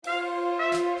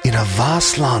in a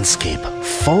vast landscape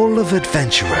full of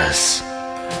adventurers.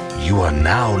 You are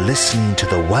now listening to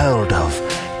the world of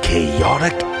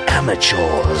Chaotic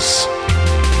Amateurs.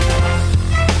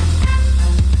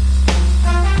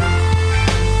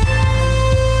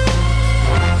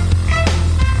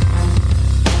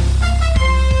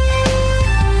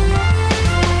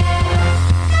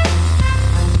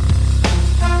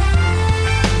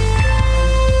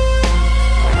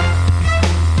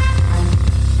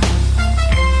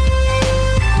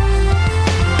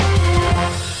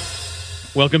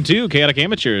 Welcome to Chaotic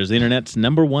Amateurs, the internet's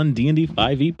 #1 D&D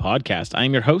 5e podcast. I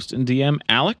am your host and DM,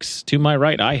 Alex. To my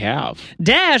right, I have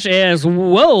Dash as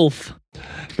Wolf.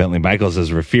 Bentley Michaels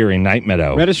is Referi Night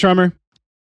Meadow. Red is Strummer.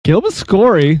 Gilbert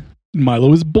Scory.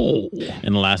 Milo is Bull.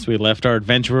 And last we left our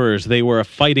adventurers, they were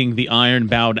fighting the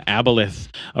iron-bound Aboleth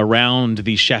around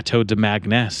the Chateau de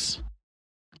Magnès.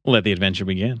 Let the adventure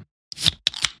begin.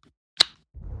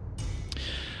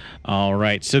 All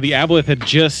right, so the Aboleth had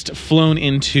just flown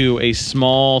into a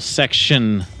small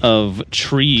section of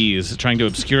trees, trying to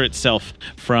obscure itself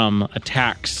from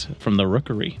attacks from the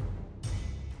Rookery.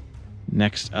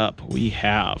 Next up, we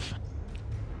have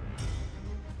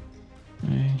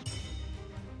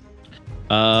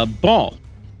Ball.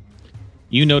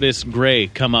 You notice Gray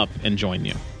come up and join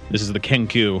you. This is the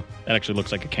Kenku. That actually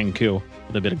looks like a Kenku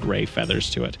with a bit of gray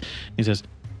feathers to it. He says,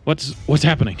 "What's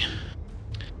happening?"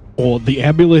 Or the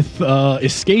Aboleth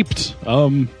escaped.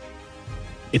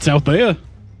 It's out there.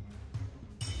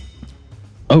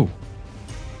 Oh.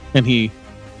 And he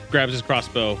grabs his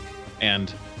crossbow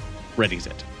and readies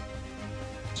it.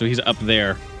 So he's up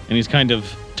there, and he's kind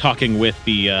of talking with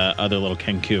the other little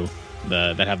Kenku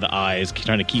that have the eyes,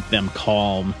 trying to keep them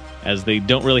calm as they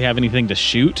don't really have anything to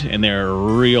shoot, and they're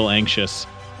real anxious.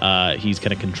 He's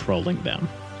kind of controlling them.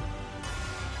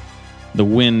 The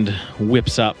wind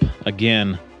whips up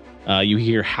again. You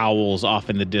hear howls off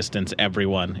in the distance.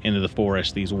 Everyone into the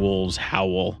forest, these wolves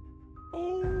howl.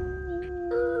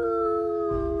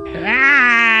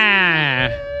 Ah!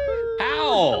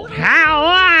 Ow!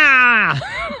 Ah!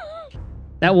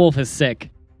 That wolf is sick.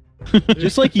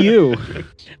 Just like you.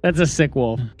 That's a sick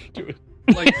wolf.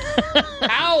 Like,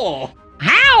 howl!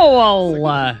 Howl!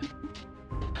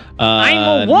 I'm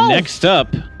a wolf! Next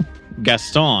up,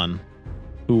 Gaston,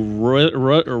 who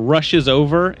rushes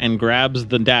over and grabs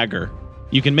the dagger.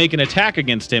 You can make an attack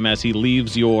against him as he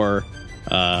leaves your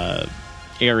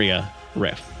area,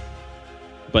 Riff.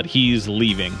 But he's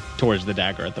leaving towards the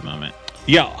dagger at the moment.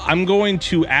 Yeah, I'm going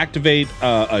to activate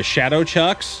a Shadow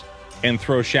Chucks and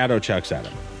throw Shadow Chucks at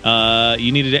him.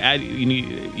 You need to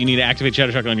activate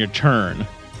Shadow Chuck on your turn.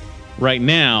 Right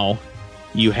now,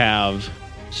 you have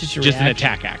just an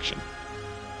attack action.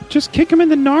 Just kick him in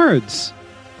the nards.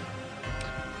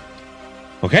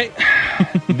 Okay.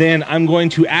 Then I'm going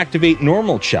to activate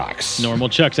Normal Chucks. Normal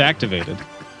Chuck's activated.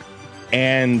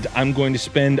 And I'm going to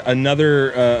spend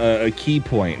another a key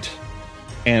point.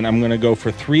 And I'm going to go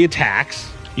for 3 attacks.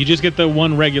 You just get the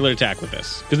one regular attack with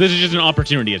this, because this is just an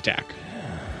opportunity attack.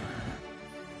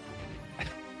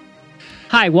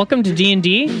 Hi, welcome to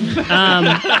D&D.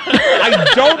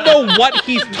 I don't know what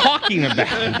he's talking about.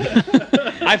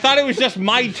 I thought it was just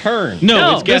my turn.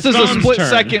 No, it's This is a Gaston's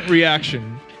split-second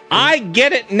reaction. I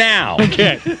get it now.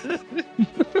 Okay.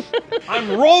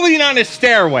 I'm rolling on a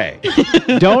stairway.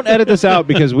 Don't edit this out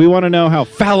because we want to know how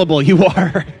fallible you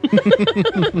are.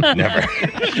 Never.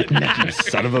 You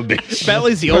son of a bitch.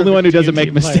 Bentley's the only one who doesn't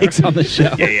make mistakes on the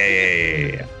show.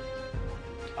 Yeah.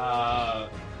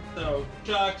 So,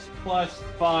 Chucks plus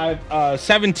 5,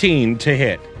 17 to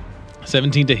hit.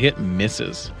 17 to hit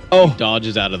misses. Oh. He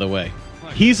dodges out of the way.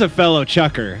 He's a fellow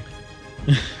chucker.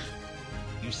 You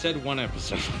said one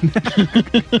episode.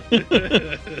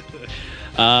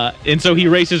 And so he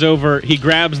races over, he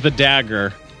grabs the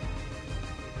dagger,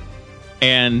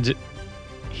 and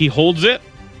he holds it.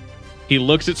 He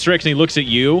looks at Strix and he looks at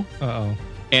you. Uh-oh.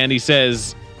 And he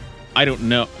says, "I don't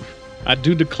know. I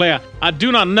do declare, I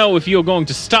do not know if you're going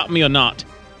to stop me or not.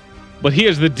 But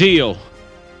here's the deal.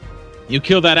 You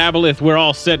kill that Aboleth, we're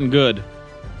all set and good.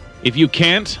 If you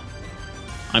can't,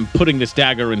 I'm putting this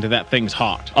dagger into that thing's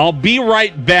heart." I'll be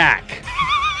right back.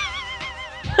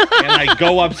 And I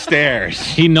go upstairs.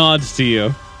 He nods to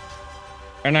you.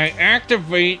 And I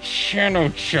activate Shadow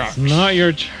Chucks. Not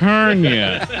your turn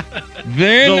yet. Then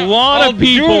There's a lot I'll of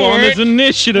people do on this it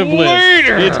initiative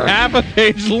later. list. It's half a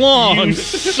page long. You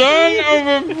son of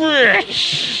a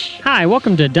bitch. Hi,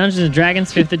 welcome to Dungeons &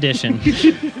 Dragons 5th Edition.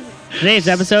 Today's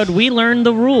episode, we learn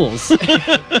the rules.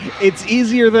 It's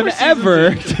easier than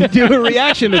ever to do a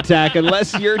reaction attack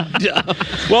unless you're dumb.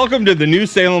 Welcome to the New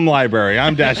Salem Library.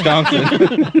 I'm Dash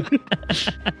Thompson.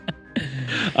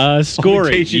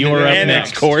 Scory, you're up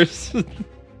next. course.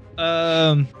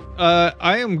 I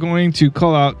am going to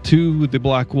call out to the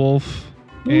Black Wolf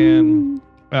and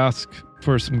ask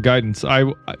for some guidance.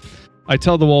 I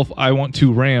tell the wolf I want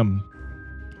to ram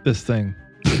this thing,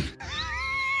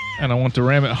 and I want to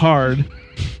ram it hard.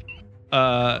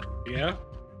 Yeah.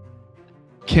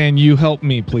 Can you help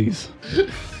me, please?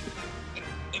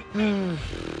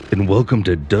 And welcome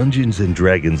to Dungeons and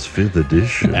Dragons 5th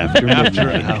edition. After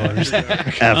hours.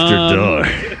 After dark.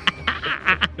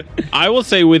 I will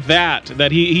say with that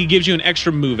he gives you an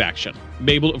extra move action.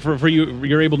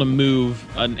 You're able to move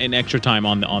an extra time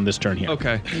on this turn here.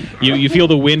 Okay. You feel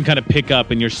the wind kind of pick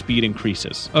up and your speed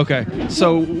increases. Okay.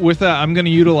 So with that, I'm going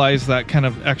to utilize that kind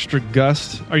of extra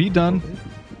gust. Are you done,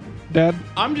 Dad?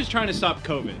 I'm just trying to stop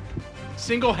COVID.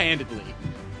 Single-handedly.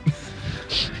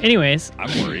 Anyways,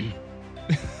 I'm worried.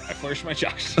 I flourish my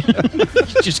chalks.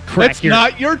 just crack It's your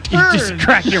not your turn. you just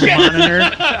crack your monitor.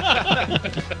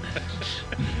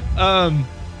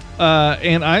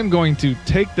 And I'm going to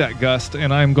take that gust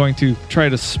and I'm going to try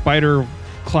to spider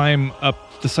climb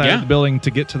up the side of the building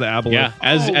to get to the aboleth. Yeah,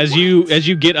 as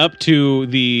you get up to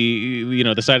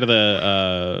the side of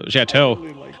the chateau,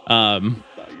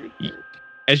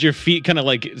 as your feet kind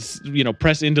of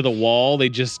press into the wall, they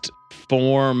just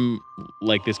form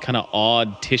like this kind of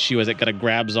odd tissue as it kind of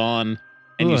grabs on,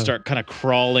 and you start kind of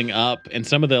crawling up, and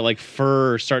some of the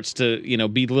fur starts to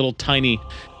be little tiny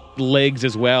legs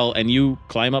as well, and you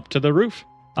climb up to the roof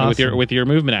with your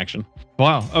movement action.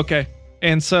 Wow. Okay.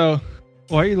 And so,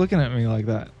 why are you looking at me like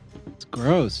that? It's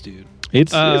gross, dude.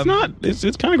 It's not.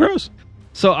 It's kind of gross.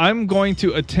 So I'm going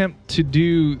to attempt to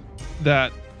do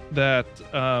that.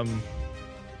 I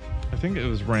think it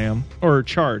was ram or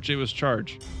charge. It was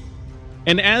charge.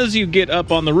 And as you get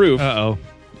up on the roof,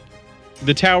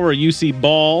 the tower, you see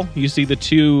Ball, you see the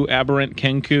two aberrant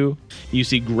Kenku, you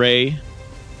see Gray,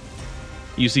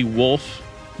 you see Wolf.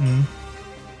 Mm.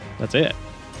 That's it.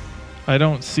 I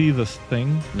don't see this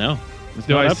thing. No. It's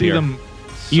Do not I up see here. them?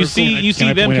 You circle- see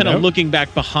I them point it kind of out? looking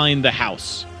back behind the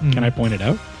house. Can I point it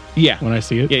out Yeah. when I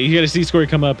see it? Yeah, you got to see Scory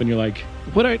come up, and you're like,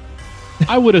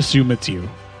 I would assume it's you.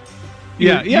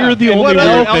 Yeah, You're the And only what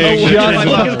other one elf thing. would Just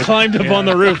climb up? climbed up on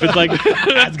the roof. It's like,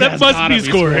 that must be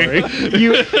Scory. Could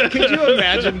you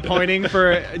imagine pointing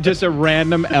for just a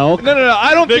random elk? No.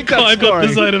 I don't think that's climbed up the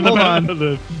Scory. side of Hold on.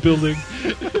 the building.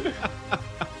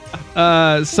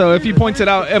 So if he points it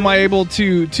out, am I able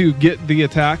to get the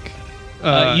attack?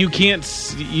 You can't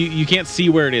see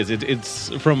where it is. It's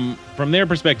from their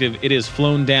perspective. It is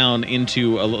flown down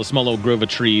into a small little grove of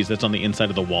trees that's on the inside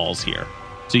of the walls here.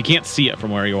 So you can't see it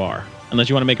from where you are, unless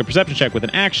you want to make a perception check with an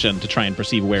action to try and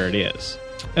perceive where it is.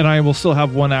 And I will still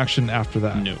have one action after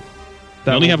that. No,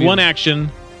 That you only will have be- one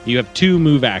action. You have two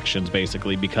move actions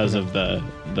basically because of the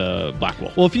Black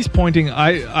Wolf. Well, if he's pointing,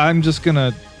 I'm just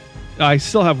gonna. I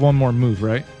still have one more move,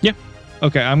 right? Yeah.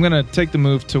 Okay, I'm gonna take the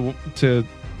move to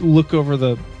look over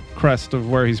the crest of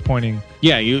where he's pointing.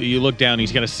 Yeah, you look down. You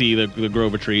got to see the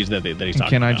grove of trees that he's talking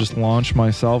Can I about. just launch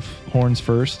myself horns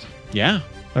first? Yeah.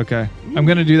 Okay, I'm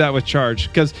gonna do that with charge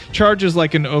because charge is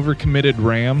like an overcommitted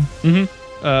ram.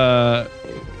 Mm-hmm.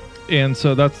 And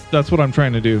so that's what I'm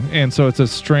trying to do. And so it's a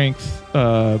strength.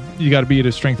 You got to be at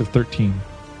a strength of 13.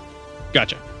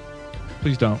 Gotcha.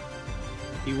 Please don't.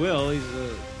 He will. He's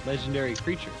a legendary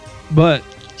creature. But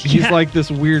he's Yeah. like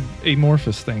this weird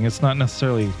amorphous thing. It's not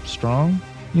necessarily strong,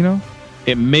 you know?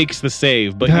 It makes the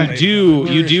save, but Nice. you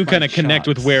Flourish do my kind of connect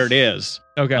with shots. where it is.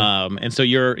 Okay. And so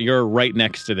you're right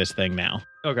next to this thing now,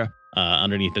 Okay.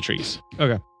 underneath the trees.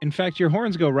 Okay. In fact, your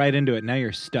horns go right into it. Now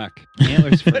you're stuck.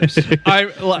 Antlers first.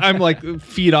 I'm like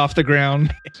feet off the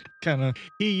ground, kind of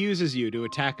He uses you to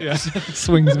attack us.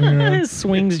 swings me around.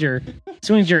 swings your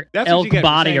That's elk what you get for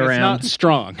body saying it's around. not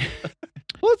strong.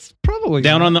 Well, it's probably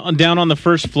Down on the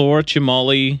first floor,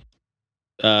 Chimali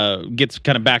gets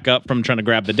kind of back up from trying to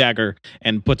grab the dagger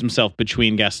and puts himself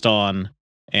between Gaston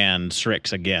and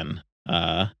Strix again,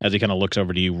 as he kind of looks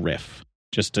over to you, Riff,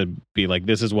 just to be like,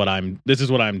 this is what I'm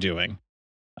doing.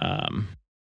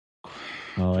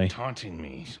 Molly. Taunting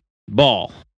me.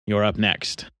 Ball, you're up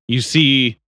next. You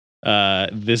see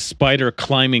this spider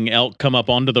climbing elk come up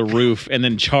onto the roof and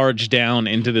then charge down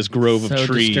into this grove So of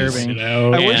trees. disturbing.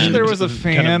 I wish and there was a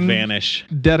kind of fan vanish.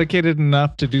 dedicated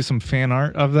enough to do some fan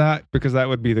art of that because that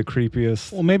would be the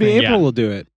creepiest. Well, maybe thing. April Yeah. will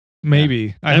do it.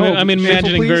 Maybe. I I'm, hope. I'm April,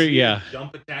 imagining please? very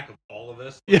Jump attack of all of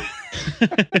this.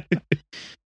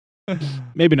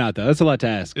 Maybe not though. That's a lot to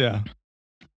ask. Yeah.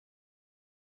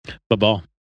 But Ball.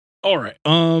 All right.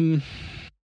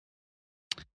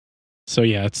 So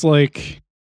yeah, it's like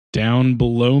down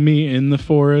below me in the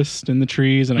forest, in the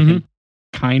trees, and I can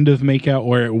kind of make out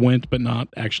where it went, but not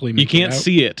actually make You can't it out?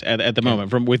 see it at the moment.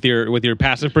 From with your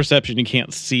passive perception, you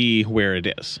can't see where it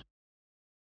is.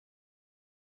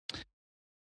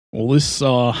 Well, this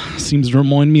seems to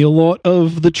remind me a lot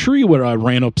of the tree where I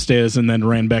ran upstairs and then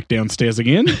ran back downstairs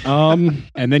again.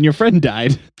 And then your friend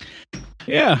died.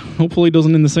 Yeah, hopefully it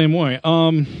doesn't in the same way.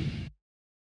 All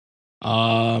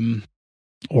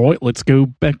right, let's go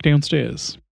back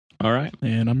downstairs. All right.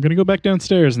 And I'm going to go back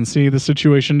downstairs and see the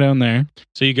situation down there.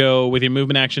 So you go with your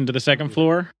movement action to the second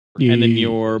floor, and then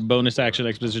your bonus action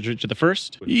expedition to the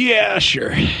first. Yeah,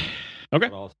 sure. Okay.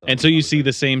 And so you see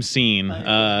the same scene.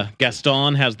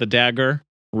 Gaston has the dagger,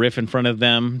 Riff in front of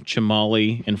them,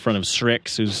 Chimali in front of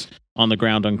Strix, who's on the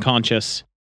ground unconscious.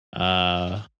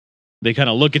 They kind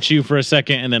of look at you for a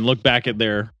second and then look back at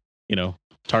their,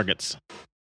 targets.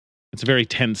 It's a very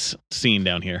tense scene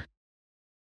down here.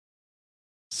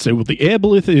 So the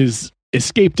aboleth is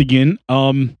escaped again.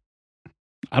 I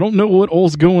don't know what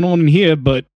all's going on in here,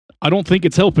 but I don't think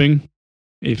it's helping.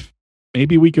 If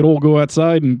maybe we could all go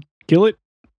outside and kill it.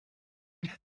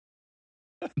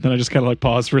 Then I just kind of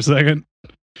pause for a second.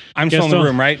 I'm still in the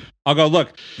room, right? I'll go, look,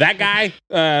 that guy,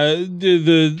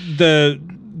 the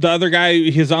other guy,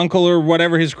 his uncle or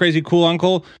whatever, his crazy cool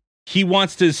uncle, he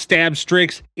wants to stab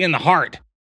Strix in the heart.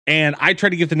 And I tried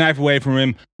to get the knife away from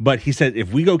him, but he said,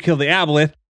 if we go kill the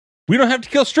aboleth, we don't have to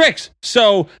kill Strix.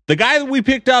 So the guy that we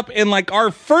picked up in our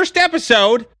first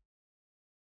episode,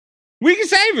 we can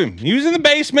save him. He was in the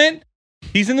basement.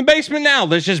 He's in the basement now.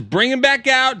 Let's just bring him back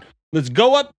out. Let's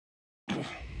go up.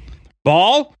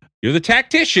 Ball, you're the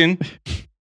tactician.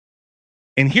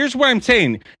 And here's what I'm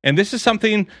saying. And this is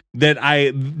something that I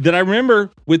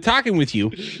remember with talking with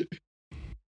you.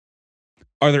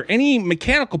 Are there any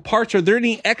mechanical parts? Are there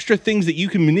any extra things that you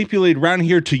can manipulate around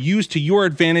here to use to your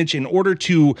advantage in order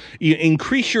to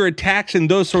increase your attacks and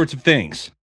those sorts of things?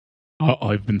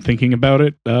 I've been thinking about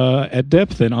it at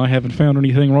depth, and I haven't found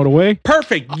anything right away.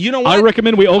 Perfect. You know what? I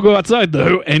recommend we all go outside,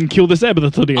 though, and kill this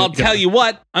aboleth today. I'll tell you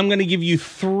what. I'm going to give you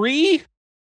three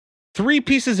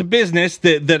pieces of business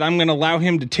that I'm going to allow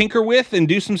him to tinker with and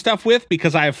do some stuff with,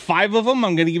 because I have 5 of them.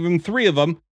 I'm going to give him 3 of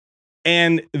them,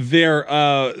 and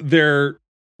they're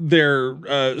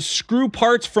screw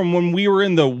parts from when we were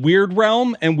in the weird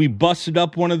realm and we busted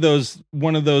up one of those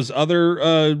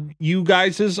other you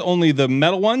guys's, only the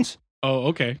metal ones. Oh,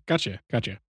 okay. Gotcha.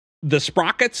 The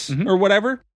sprockets or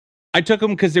whatever. I took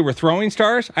them because they were throwing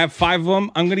stars. I have 5 of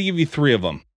them. I'm going to give you 3 of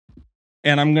them.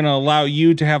 And I'm going to allow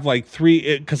you to have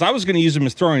 3, because I was going to use them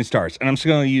as throwing stars, and I'm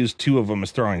still going to use 2 of them as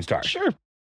throwing stars. Sure.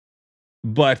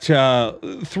 But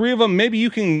 3 of them, maybe you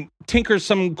can tinker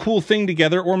some cool thing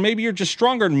together, or maybe you're just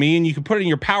stronger than me and you can put it in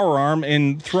your power arm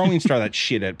and throwing star that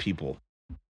shit at people.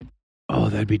 Oh,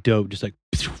 that'd be dope. Just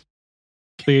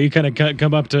So you kind of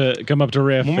come up to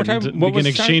Riff One more time? and What was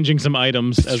begin the time? exchanging some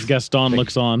items as Gaston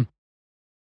looks on.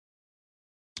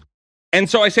 And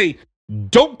so I say,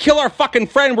 don't kill our fucking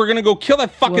friend. We're going to go kill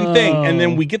that fucking thing. And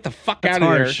then we get the fuck out of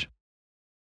harsh.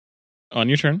 there. On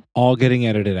your turn. all getting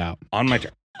edited out. On my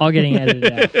turn. All getting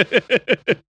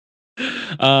edited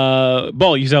out.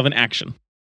 Ball, you still have an action.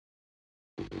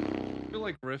 I feel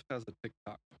like Riff has a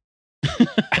TikTok.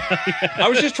 I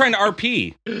was just trying to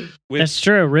RP. That's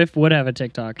true. Riff would have a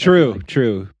TikTok. True.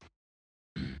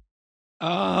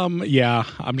 Yeah,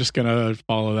 I'm just gonna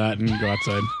follow that and go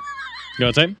outside. Go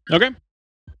outside? Okay.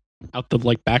 Out the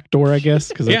back door, I guess.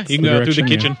 Because Yeah, you can go out through the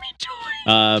kitchen.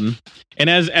 And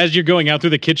as you're going out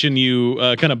through the kitchen, you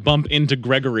kind of bump into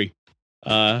Gregory,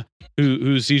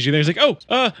 who sees you there. He's like,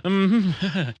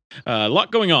 a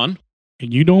lot going on.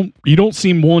 And you don't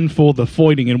seem one for the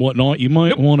fighting and whatnot. You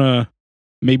might want to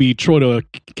maybe try to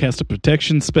cast a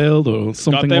protection spell or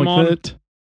something them like on. that.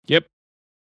 Yep.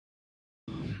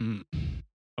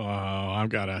 Oh, I've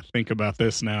got to think about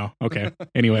this now. Okay.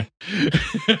 Anyway.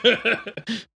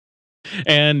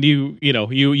 And you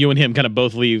and him kind of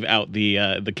both leave out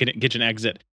the kitchen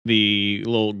exit, the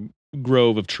little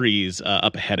grove of trees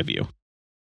up ahead of you.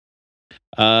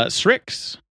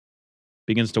 Strix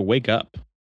begins to wake up.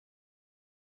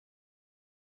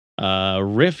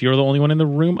 Riff, you're the only one in the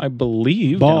room, I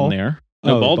believe, Ball. down there.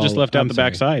 No, Ball just left out I'm the sorry.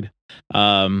 backside.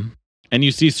 And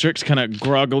you see Strix kind of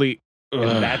groggily.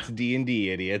 And that's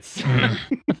D&D, idiots.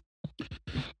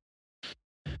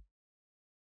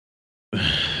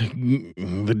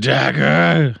 The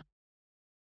dagger.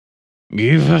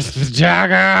 Give us the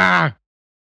dagger.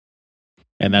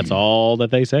 And that's all that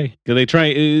they say. They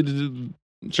try.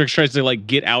 Strix tries to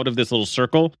get out of this little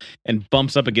circle and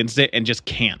bumps up against it and just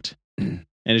can't. And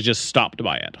is just stopped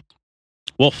by it.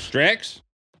 Wolf, Strix?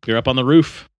 you're up on the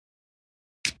roof.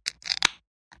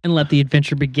 And let the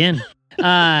adventure begin.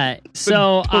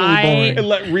 So boring. And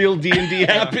let real D&D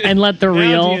happen. and let the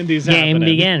real D&D's game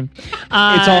happening. begin.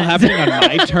 It's all happening on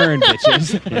my turn,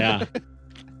 bitches. Yeah.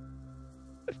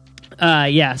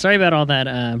 Yeah. Sorry about all that.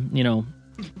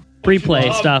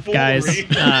 Pre-play stuff, guys.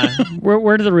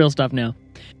 We're to the real stuff now.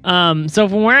 So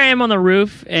from where I am on the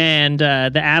roof and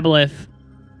the aboleth,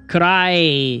 could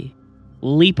I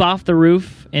leap off the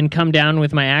roof and come down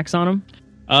with my axe on him?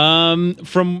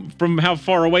 From how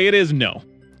far away it is, no.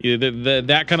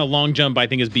 That kind of long jump, I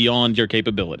think, is beyond your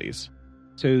capabilities.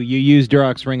 So you use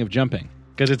Durok's ring of jumping.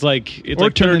 Because it's like Or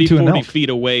turn 30, into an 40 elf. feet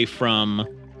away from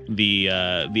the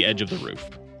edge of the roof.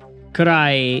 Could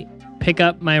I pick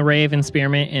up my Raven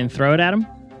Spearmint and throw it at him?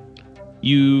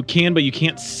 You can, but you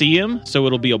can't see him, so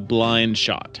it'll be a blind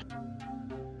shot.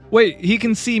 Wait, he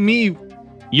can see me.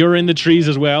 You're in the trees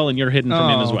as well, and you're hidden from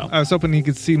him as well. I was hoping he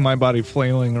could see my body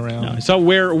flailing around. No, I saw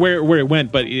where it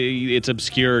went, but it's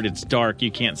obscured, it's dark, you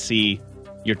can't see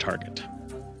your target.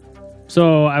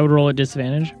 So I would roll at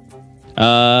disadvantage.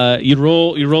 You'd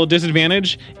roll a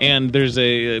disadvantage, and there's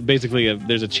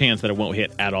there's a chance that it won't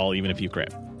hit at all, even if you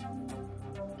crit.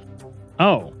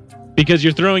 Oh. Because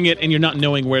you're throwing it and you're not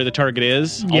knowing where the target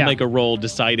is. I'll Yeah. make a roll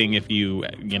deciding if you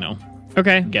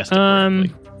Okay. guessed it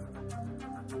correctly.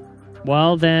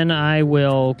 Well, then I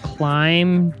will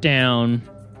climb down.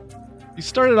 You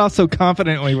started off so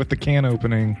confidently with the can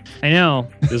opening. I know.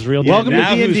 This is real. Welcome to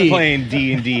Now who's D&D. playing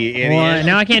D&D, idiot? Well,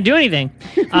 now I can't do anything.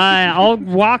 I'll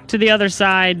walk to the other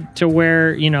side to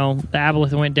where, the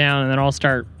aboleth went down, and then I'll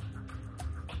start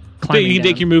So climbing you can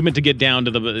down. take your movement to get down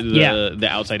to the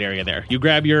Yeah. outside area there. You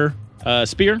grab your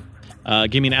spear.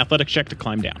 Give me an athletics check to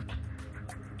climb down.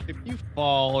 If you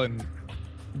fall and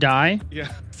Die? yeah,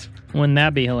 Wouldn't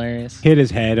that be hilarious? Hit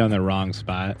his head on the wrong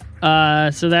spot.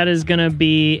 So that is going to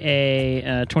be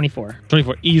a 24.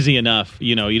 24, easy enough.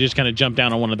 You just kind of jump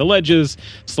down on one of the ledges,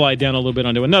 slide down a little bit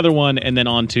onto another one, and then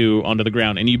onto the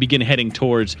ground, and you begin heading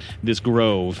towards this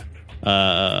grove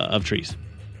of trees.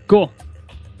 Cool.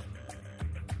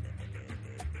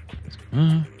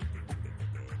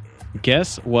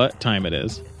 Guess what time it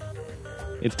is?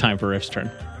 It's time for Riff's turn.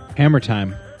 Hammer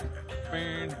time.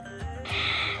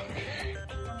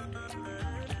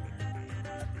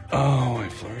 Oh, I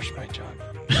flourished my job.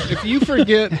 if you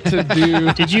forget to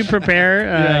do Did you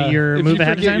prepare your if move you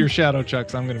ahead of forget time? your shadow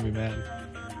checks, I'm going to be mad.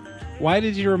 Why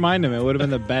did you remind him? It would have been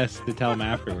the best to tell him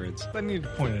afterwards. I need to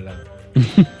point it out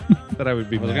that I would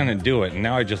be I was mad. going to do it, and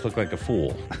now I just look like a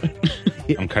fool.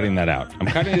 I'm cutting that out.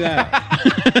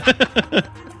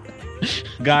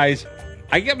 Guys,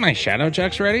 I get my shadow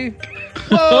checks ready.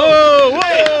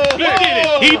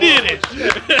 He did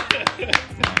it!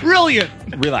 Brilliant.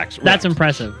 Relax. That's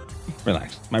impressive.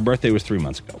 Relax. My birthday was 3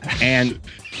 months ago. And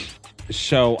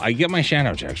so I get my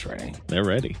shadow checks ready. They're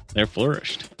ready. They're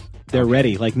flourished. They're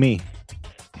ready, like me.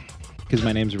 Because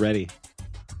my name's Ready.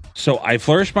 So I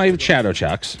flourish my shadow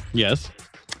checks, Yes.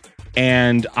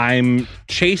 and I'm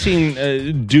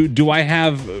chasing. Do I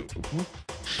have?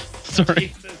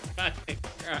 Sorry.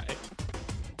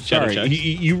 Shadow Sorry, checks.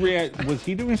 you was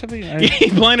he doing something? He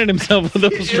blinded himself with a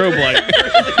strobe light.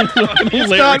 It's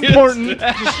not important.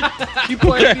 You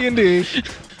play D&D.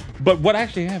 But what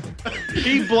actually happened?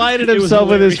 He blinded was himself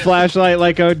with his hilarious. flashlight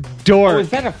like a Oh, dork. is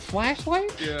that a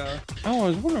flashlight? Yeah. Oh, I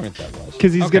was wondering what that was.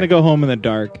 Because he's Okay. going to go home in the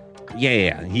dark.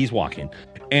 Yeah, he's walking.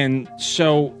 And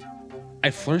so I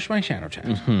flourish my shadow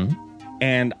checks.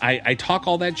 And I talk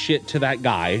all that shit to that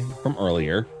guy from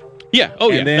earlier. Yeah. Oh,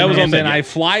 yeah. And then, That was all and said, then yeah. I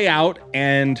fly out,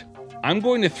 and I'm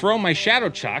going to throw my shadow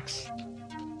chucks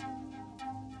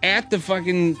at the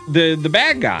fucking the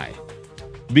bad guy.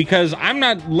 Because I'm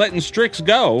not letting Strix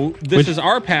go. This is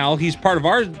our pal. He's part of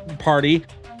our party.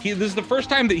 This is the first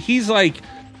time that he's like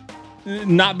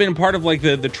not been part of like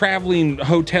the traveling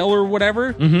hotel or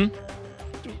whatever.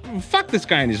 Mm-hmm. Fuck this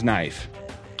guy and his knife.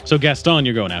 So Gaston,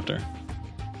 you're going after.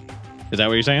 Is that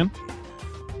what you're saying?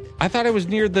 I thought I was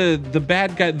near the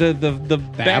bad guy, the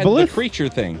bad aboleth? the creature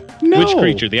thing. No. Which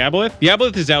creature? The aboleth? The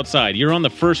aboleth is outside. You're on the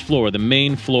first floor, the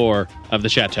main floor of the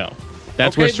chateau.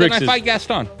 That's Okay, where then Strix I is. fight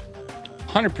Gaston.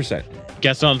 100%.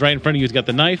 Gaston's right in front of you. He's got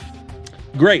the knife.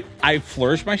 Great. I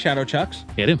flourish my shadow chucks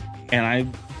Hit him. and I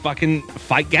fucking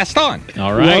fight Gaston.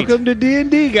 All right. Welcome to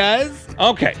D&D, guys.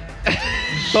 Okay,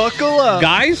 Buckle up.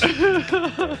 guys.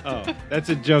 Oh, that's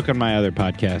a joke on my other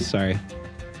podcast. Sorry.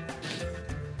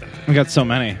 We got so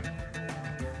many.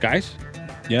 Guys,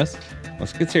 Yes?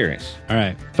 let's get serious. All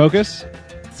right. Focus.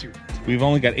 We've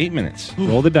only got 8 minutes.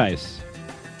 Roll the dice.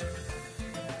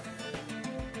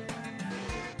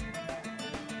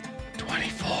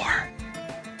 24.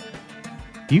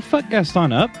 You fuck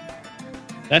Gaston up?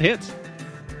 That hits.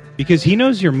 Because he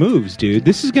knows your moves, dude.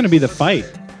 This is going to be the fight.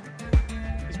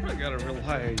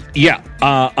 Yeah,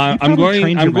 I'm probably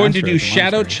trained your going to master do as a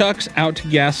Shadow monster. Chucks out to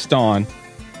Gaston.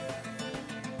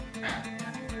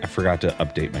 I forgot to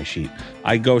update my sheet.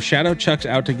 I go Shadow Chucks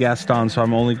out to Gaston, so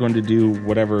I'm only going to do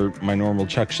whatever my normal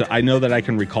chucks. I know that I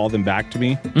can recall them back to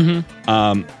me.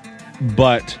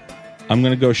 But I'm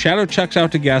going to go Shadow Chucks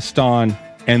out to Gaston,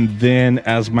 and then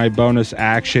as my bonus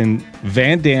action,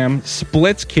 Van Damme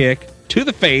splits kick to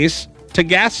the face to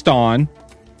Gaston.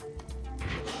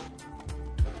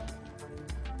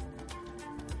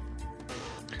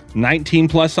 $19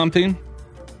 plus something.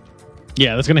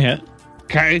 Yeah, that's gonna hit.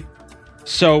 Okay.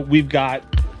 So we've got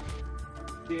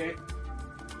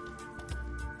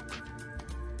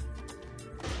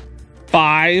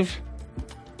 5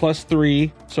 plus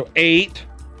 3, so 8.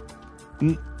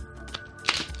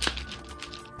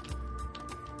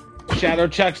 Shadow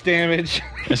Chucks damage.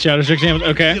 That's Shadow Chucks damage.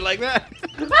 Okay. like that?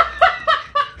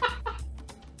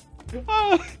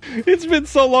 It's been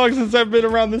so long since I've been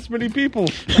around this many people.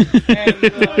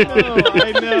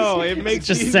 I know. It makes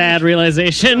It's just sad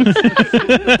realization. And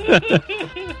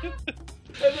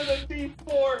then a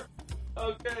D4.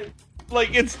 Okay.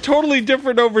 Like, it's totally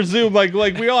different over Zoom. Like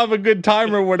we all have a good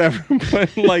time or whatever.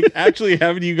 But, like, actually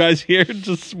having you guys here is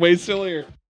just way sillier.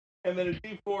 And then a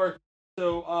D4.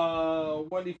 So,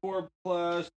 1D4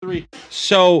 plus 3.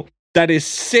 So, that is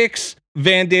 6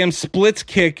 Van Damme splits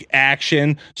kick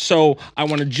action. So, I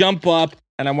want to jump up.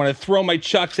 And I want to throw my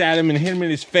chucks at him and hit him in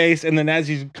his face. And then as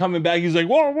he's coming back, he's like,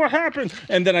 whoa, what happened?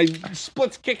 And then I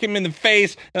splits kick him in the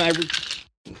face. And I...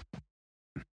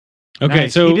 Okay,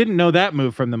 Nice. so he didn't know that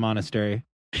move from the monastery.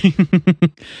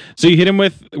 so you hit him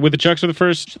with the chucks for the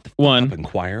first one,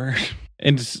 Inquirer.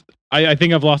 and I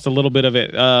think I've lost a little bit of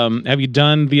it. Have you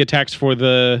done the attacks for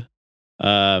the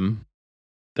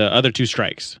other 2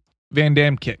 strikes, Van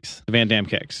Damme kicks. the Van Damme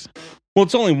kicks? Well,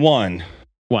 it's only one.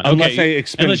 One, Unless okay. I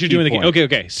expend Unless you're key doing the point.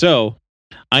 okay. So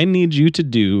I need you to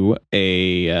do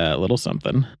a little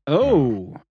something.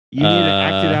 Oh. You need to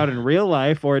act it out in real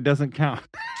life or it doesn't count.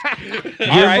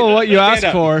 Careful what you ask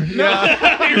for. I'm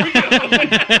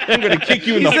going to kick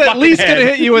you in He's the at fucking least head. going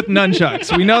to hit you with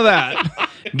nunchucks. We know that.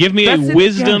 Give me That's a it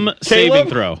wisdom again. saving Caleb,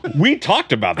 throw. We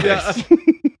talked about this. That's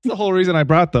the whole reason I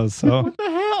brought those. So What the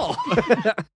hell?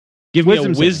 Give me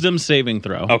Wisdom a saving. wisdom saving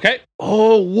throw. Okay.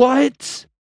 Oh, what?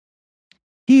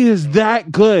 He is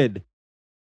that good.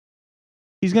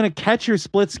 He's going to catch your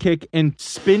splits kick and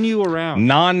spin you around.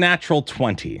 Non-natural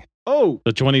 20. Oh.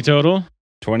 The 20 total.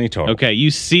 20 total. Okay, you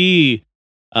see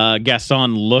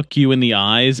Gaston look you in the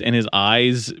eyes, and his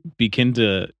eyes begin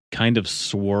to kind of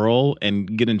swirl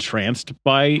and get entranced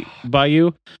by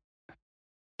you.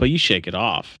 But you shake it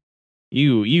off.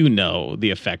 You know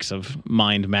the effects of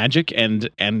mind magic,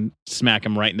 and smack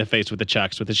him right in the face with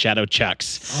the shadow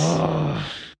chucks.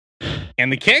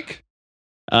 And the kick?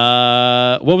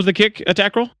 What was the kick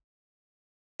attack roll?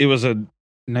 It was a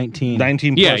 19.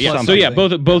 19 Yeah, plus yeah. something. So yeah,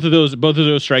 both of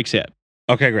those strikes hit.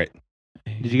 Okay, great.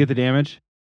 Did you get the damage?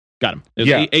 Got him. It was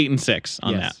Yeah. 8 and 6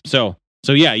 on Yes. that. So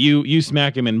yeah, you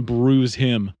smack him and bruise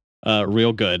him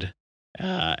real good.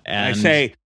 And I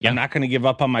say, yeah. I'm not going to give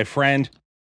up on my friend.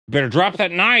 Better drop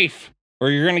that knife, or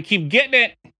you're going to keep getting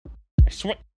it. I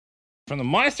swear. From the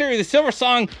Monastery of the Silver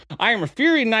Song, I am a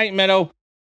Fury Knight Meadow.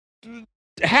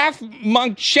 Half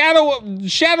monk, shadow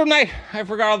knight. I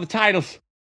forgot all the titles.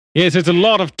 yes, it's a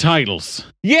lot of titles.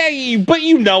 Yeah, but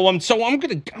you know them, so I'm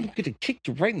gonna kick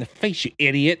you right in the face, you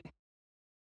idiot.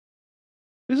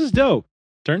 This is dope.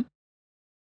 Turn.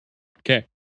 Okay.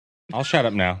 I'll shut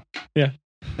up now.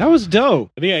 That was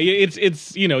dope. Yeah,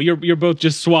 it's you're both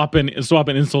just swapping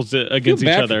insults against Feel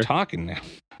each bad other. for talking now.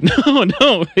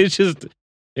 No, it's just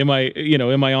am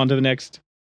I on to the next?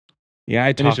 Yeah,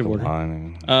 I talk a Initiative order.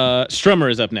 lot.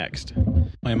 Strummer is up next.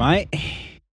 Wait, mate.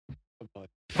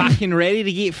 Fucking ready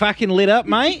to get fucking lit up,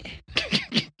 mate?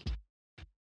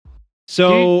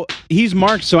 So he's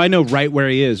marked, so I know right where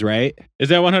he is, right? Is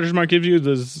that 100 mark gives you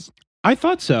this? I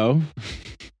thought so.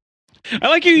 I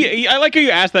like you. I like how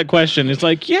you asked that question. It's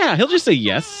like, yeah, he'll just say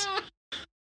yes.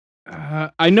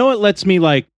 I know it lets me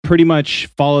like pretty much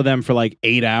follow them for like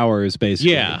 8 hours,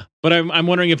 basically. Yeah, but I'm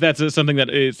wondering if that's something that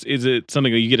is it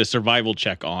something that you get a survival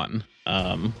check on?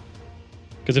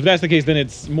 Because if that's the case, then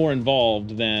it's more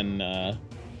involved than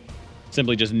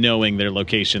simply just knowing their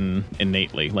location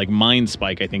innately. Like Mind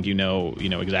Spike, I think you know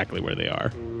exactly where they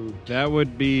are. That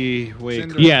would be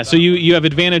Yeah, so you have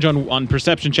advantage on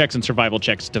perception checks and survival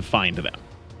checks to find them.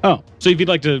 Oh, So if you'd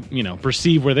like to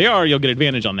perceive where they are, you'll get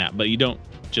advantage on that, but you don't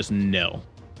just know.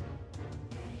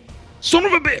 Son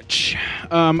of a bitch.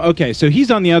 Okay, so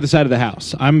he's on the other side of the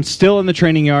house. I'm still in the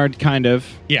training yard, kind of.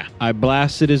 Yeah. I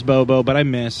blasted his Bobo, but I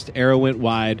missed. Arrow went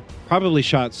wide. Probably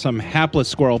shot some hapless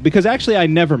squirrel, because actually I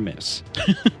never miss.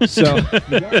 So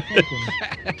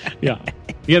Yeah.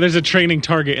 Yeah, there's a training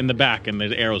target in the back, and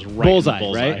the arrow's right bullseye, in the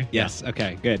bullseye. right? Yes.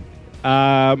 Okay, good.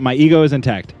 My ego is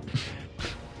intact.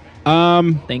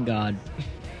 Thank God.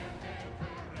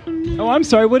 Oh, I'm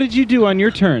sorry. What did you do on your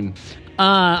turn?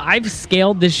 I've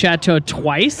scaled this chateau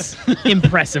twice,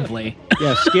 impressively.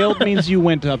 Yeah, scaled means you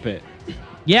went up it.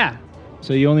 Yeah,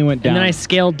 So you only went down. and then I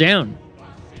scaled down.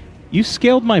 You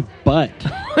scaled my butt.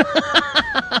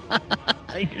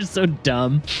 You're so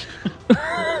dumb.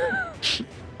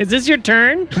 Is this your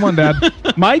turn? Come on, Dad.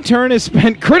 My turn is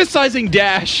spent criticizing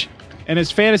Dash and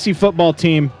his fantasy football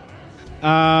team.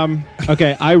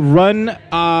 Okay, I run.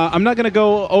 I'm not going to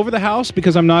go over the house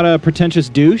because I'm not a pretentious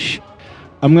douche.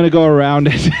 I'm going to go around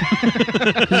it.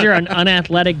 Because you're an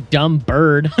unathletic, dumb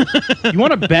bird. You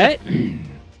want to bet?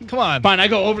 Come on. Fine, I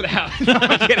go over the house. No,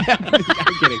 I'm kidding.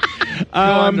 I'm kidding. Go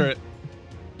under it.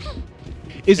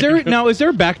 Is there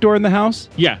a back door in the house?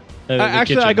 Yeah. The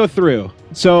Actually, kitchen. I go through.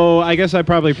 So I guess I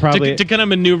probably to kind of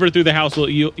maneuver through the house.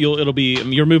 It'll be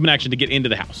your movement action to get into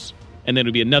the house, and then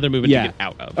it'll be another movement to get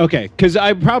out of. Okay, because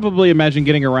I probably imagine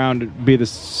getting around would be the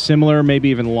similar, maybe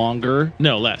even longer.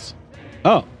 No, less.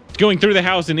 Oh, Going through the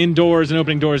house and indoors and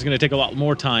opening doors is going to take a lot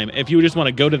more time. If you just want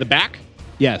to go to the back,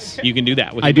 yes. you can do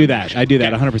that. with I your do movement that. action. I do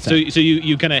that Okay. 100%. So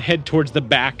you kind of head towards the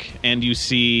back, and you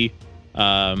see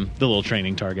the little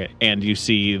training target, and you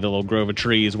see the little grove of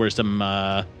trees where some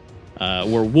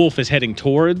where Wolf is heading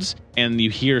towards, and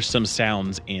you hear some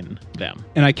sounds in them.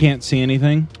 And I can't see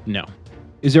anything. No,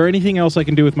 Is there anything else I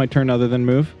can do with my turn other than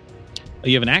move?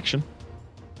 you have an action.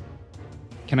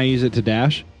 Can I use it to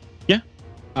dash? Yeah.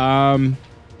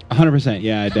 100%.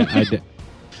 Yeah, I did.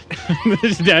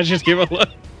 Dash just give a look.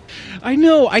 I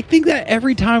know. I think that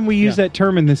every time we use that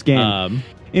term in this game.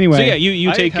 Anyway. So yeah, you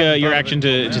I take haven't your thought of action it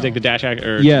to until take the dash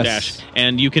or Yes. dash,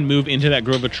 and you can move into that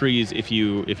grove of trees if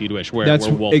you wish. Where That's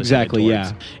Wolf exactly, is headed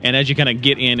towards. And as you kind of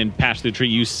get in and pass through the tree,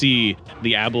 you see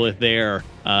the aboleth there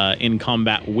in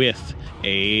combat with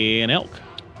an elk.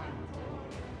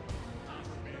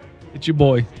 It's your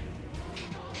boy.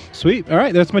 Sweet. All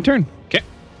right, that's my turn. Okay.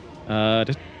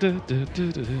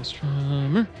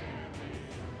 Strummer.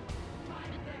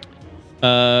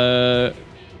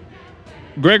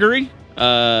 Gregory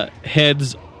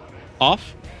heads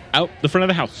off out the front of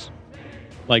the house.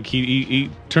 Like he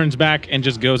turns back and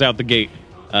just goes out the gate.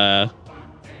 Ball,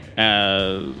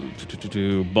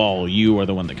 you are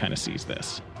the one that kind of sees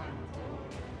this.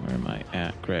 Where am I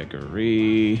at,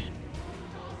 Gregory?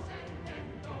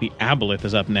 The aboleth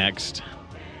is up next.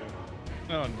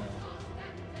 Oh, no.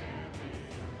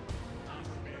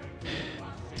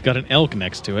 It's got an elk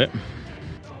next to it.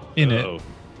 In Uh-oh.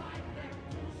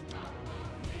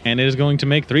 And it is going to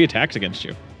make 3 attacks against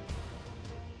you.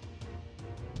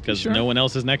 Because Sure. no one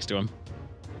else is next to him.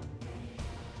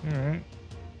 it. All right.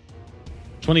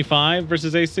 25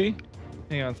 versus AC?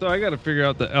 Hang on. So I got to figure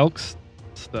out the elks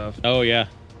stuff. Oh, yeah.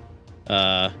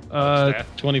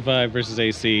 25 versus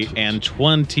AC and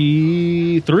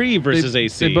 23 versus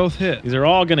AC. They both hit. These are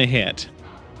all going to hit.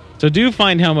 So do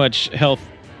find how much health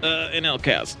an elk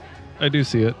has. I do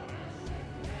see it.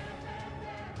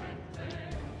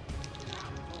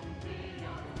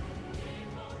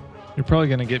 You're probably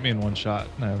going to get me in one shot.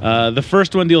 No. The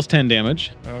first one deals 10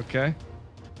 damage. Okay.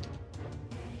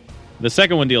 The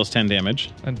second one deals 10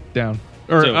 damage. I'm down.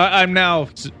 Or So- I'm now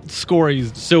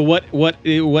scories. So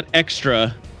what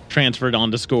extra transferred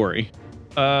onto Scory?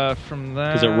 From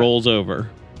that. Because it rolls over.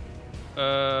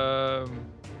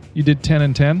 You did 10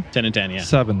 and 10? 10 and 10, yeah.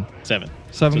 7. 7.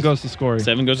 7 So goes to scory.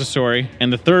 7 goes to Story.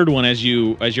 And the third one, as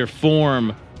your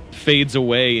form fades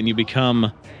away and you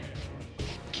become...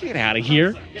 Get out of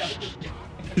here.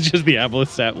 It's just the aboleth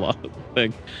stat law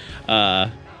thing.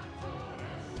 And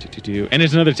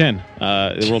it's another 10.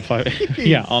 It rolled 5.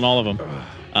 Yeah, on all of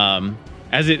them.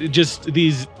 As it just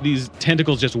these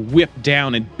tentacles just whip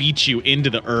down and beat you into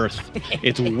the earth.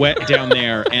 It's wet down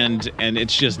there, and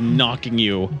it's just knocking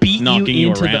you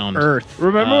into around. the earth.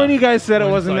 Remember when you guys said it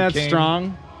Once wasn't I that came-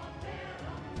 strong?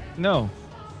 No.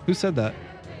 Who said that?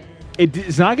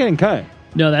 It's not getting cut.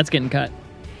 No, that's getting cut.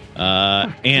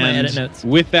 edit And notes.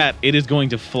 with that, it is going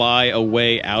to fly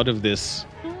away out of this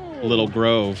little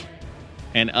grove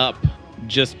and up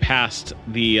just past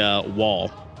the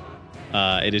wall.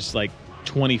 It is like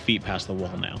 20 feet past the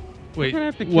wall now. Wait, gonna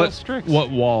have to kill what? Strix. What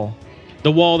wall?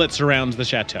 The wall that surrounds the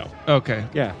chateau. Okay.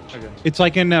 Yeah. It's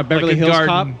like in Beverly Like a Hills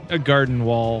garden, Cop. a garden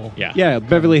wall. Yeah. Yeah,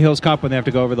 Beverly Hills Cop when they have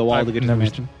to go over the wall I've to get to the never,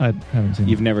 mansion. I haven't seen.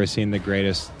 You've never seen the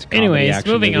greatest comedy Anyways,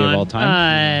 action moving movie on. of all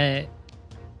time?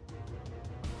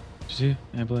 Did you?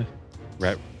 I believe.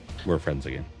 Right. We're friends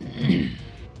again.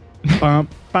 Bum,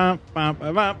 bum, bum,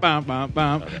 bum, bum, bum, bum,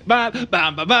 bum, bum,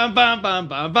 bum, bum, bum, bum, bum,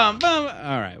 bum, bum.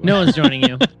 All right. No one's joining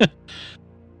you.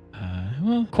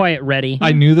 Well, Quiet, ready.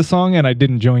 I knew the song and I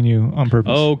didn't join you on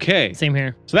purpose. okay. Same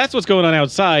here. So that's what's going on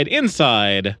outside.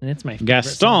 Inside, And it's my favorite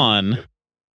song. Gaston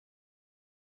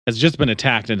has just been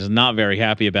attacked and is not very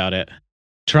happy about it.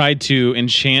 Tried to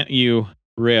enchant you,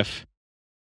 Riff.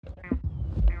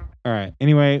 All right.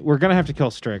 Anyway, we're gonna have to kill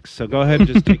Strix, so go ahead and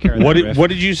just take care of What that. did, Riff. what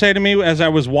did you say to me as I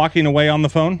was walking away on the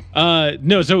phone?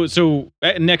 No, so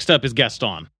next up is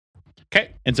Gaston. Okay.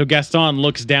 And so Gaston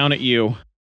looks down at you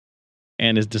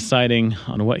and is deciding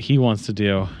on what he wants to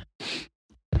do.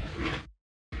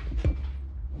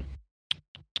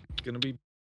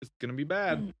 It's gonna be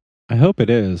bad. I hope it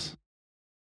is.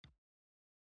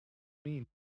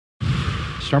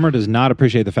 Strummer does not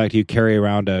appreciate the fact you carry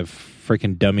around a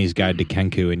freaking dummy's guide to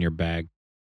Kenku in your bag.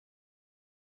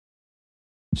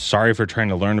 Sorry for trying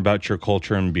to learn about your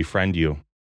culture and befriend you.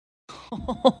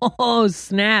 Oh,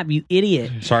 snap, you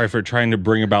idiot. Sorry for trying to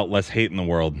bring about less hate in the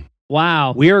world.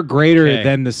 Wow. We are greater Okay.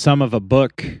 than the sum of a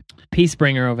book.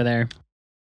 Peacebringer over there.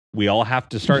 We all have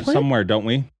to start What? somewhere, don't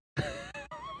we?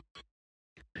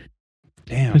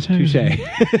 Damn, touche.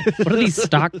 What are these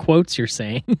stock quotes you're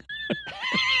saying?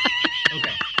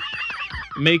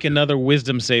 Make another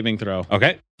wisdom saving throw.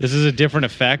 Okay. This is a different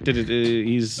effect.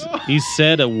 He's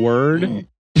said a word.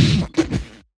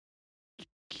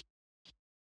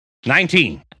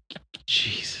 19.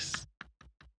 Jesus.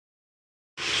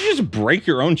 Did you just break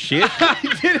your own shit? I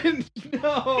didn't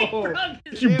know.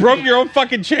 You broke your own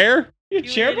fucking chair? Your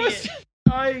chair was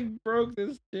I broke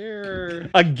this chair.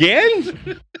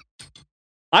 Again?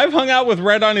 I've hung out with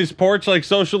Red on his porch, like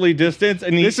socially distanced,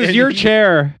 and This is your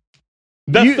chair.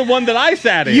 That's the one that I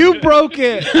sat in. You broke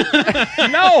it.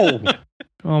 No.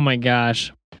 Oh my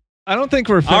gosh. I don't think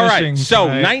we're finishing. All right, so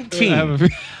tonight. 19. I have a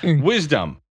feeling.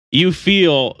 Wisdom. You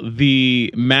feel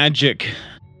the magic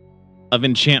of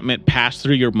enchantment pass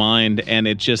through your mind, and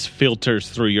it just filters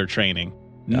through your training.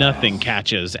 Nothing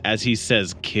catches as he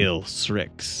says, kill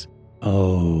Strix.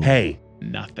 Oh. Hey,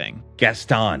 Nothing.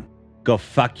 Gaston, go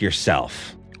fuck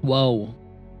yourself. Whoa.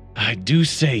 I do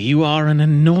say you are an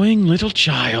annoying little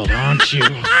child, aren't you?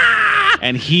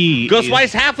 And he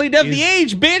Ghostwise halfling of the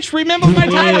age, bitch. Remember my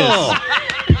title.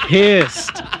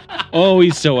 pissed. Oh,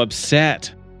 he's so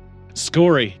upset.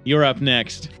 Scory, you're up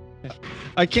next.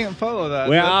 I can't follow that.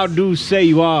 Well, I do say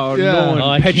you are Yeah. annoying, Oh,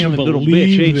 I can't petulant little bitch,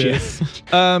 believe ain't you? this. You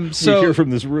hear So from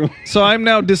this room. so I'm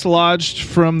now dislodged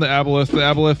from the aboleth. The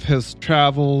aboleth has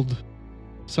traveled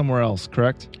somewhere else,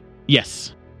 correct?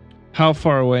 Yes. How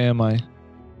far away am I?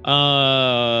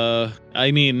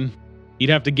 I mean, you'd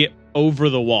have to get over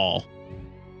the wall,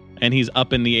 and he's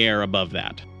up in the air above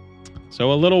that.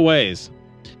 So a little ways.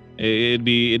 It'd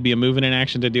be a movement in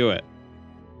action to do it.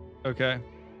 Okay.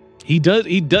 He does.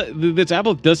 This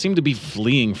apple does seem to be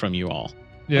fleeing from you all,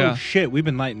 Yeah. Oh, shit. We've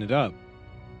been lighting it up.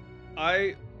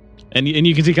 and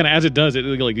you can see kind of as it does it,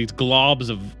 like these globs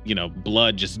of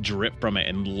blood just drip from it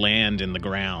and land in the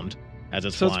ground as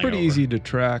it's So it's flying pretty over. easy to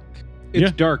track. It's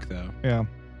Yeah. dark, though. Yeah.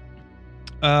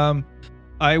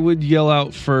 I would yell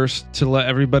out first to let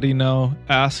everybody know.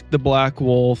 Ask the Black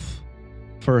Wolf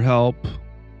for help,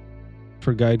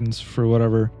 for guidance, for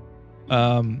whatever.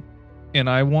 And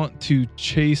I want to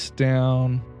chase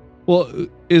down. Well,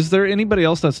 is there anybody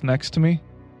else that's next to me?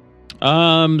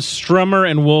 Strummer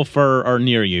and Wolf are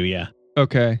near you. Yeah.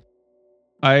 Okay.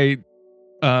 I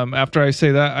after I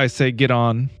say that, I say get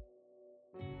on.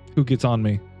 Who gets on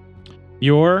me?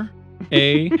 You're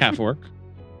a half orc.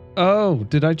 Oh,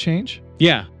 did I change?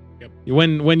 Yeah.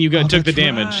 When you took the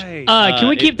damage. Can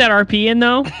we keep that RP in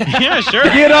though? Yeah, sure.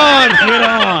 Get on! Get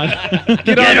on.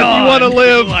 Get on if you want to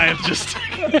live.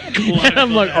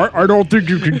 I'm like, I don't think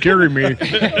you can carry me.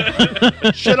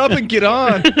 Shut up and get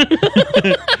on.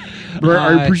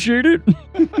 I appreciate it.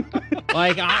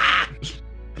 Like,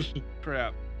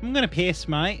 Crap. I'm going to piss,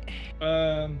 mate.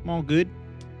 I'm all good.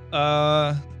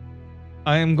 I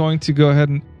am going to go ahead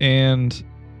and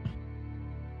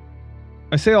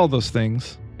I say all those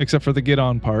things except for the get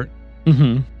on part.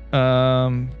 Mm-hmm.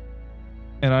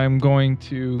 And I'm going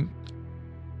to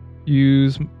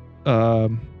use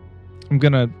I'm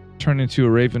going to turn into a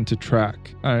raven to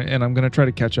track, and I'm going to try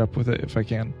to catch up with it if I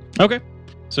can. Okay.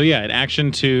 So yeah, an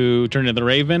action to turn into the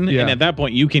raven, Yeah. and at that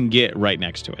point you can get right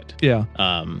next to it. Yeah.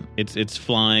 It's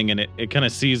flying, and it kind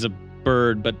of sees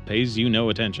bird, but pays you no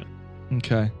attention.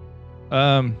 Okay.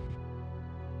 I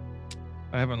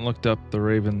haven't looked up the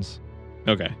ravens.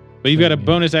 Okay. But you've got a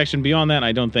bonus action beyond that.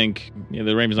 I don't think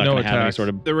the Raven's not No going to have any attacks. sort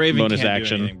of The Raven bonus can't do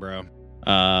action. anything, bro.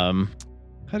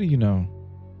 How do you know?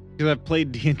 Because I've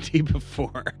played D&D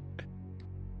before.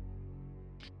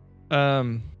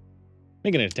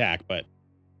 Make an attack, but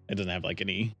it doesn't have like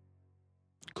any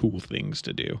cool things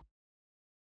to do.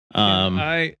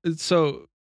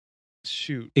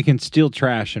 Shoot. It can steal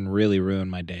trash and really ruin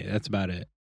my day. That's about it.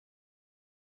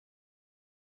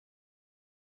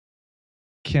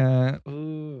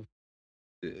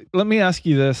 Let me ask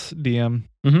you this, DM.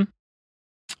 Mhm.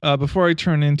 Before I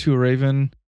turn into a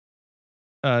raven,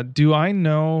 do I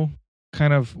know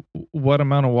kind of what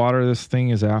amount of water this thing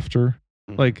is after?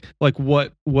 Like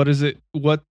what is it?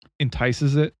 What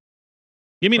entices it?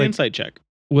 Give me an Like- insight check.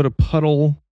 Would a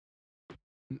puddle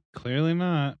Clearly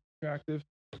not. attractive?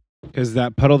 Because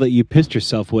that puddle that you pissed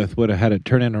yourself with would have had it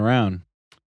turning around.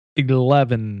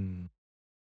 11.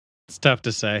 It's tough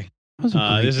to say. That was a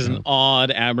great This is an joke.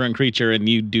 odd, aberrant creature, and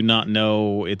you do not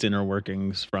know its inner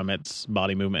workings from its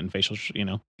body movement and facial,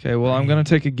 Okay, well, I'm gonna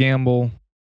take a gamble.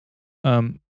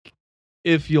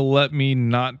 If you'll let me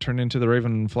not turn into the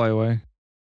raven and fly away.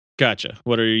 Gotcha.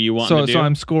 What are you wanting to do? So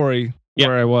I'm Scory Yeah.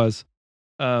 where I was,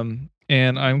 and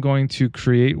I'm going to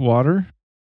create water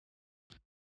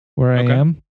where I Okay.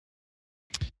 am,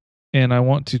 and I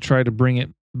want to try to bring it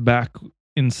back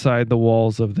inside the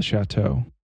walls of the chateau.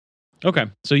 Okay,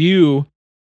 so you,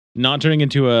 not turning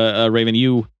into a raven,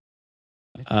 you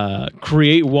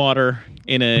create water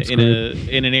in That's an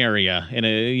area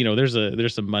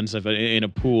there's some mud stuff in a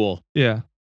pool, Yeah,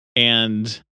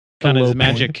 and kind low of point.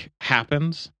 magic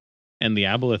happens, and the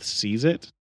aboleth sees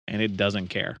it, and it doesn't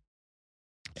care.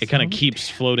 It kind of keeps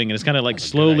floating, and it's kind of like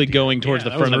slowly going towards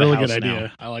the front of the house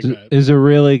now. I like that. Is a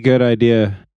really good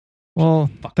idea. Well,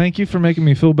 thank you for making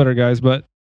me feel better, guys, but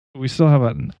we still have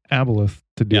an aboleth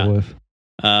to deal Yeah. with,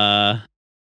 Uh,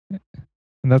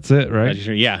 and that's it, right?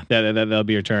 yeah, that'll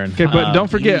be your turn. Okay, but don't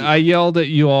forget, I yelled at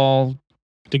you all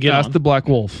to get ask on. the Black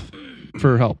Wolf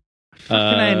for help.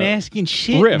 asking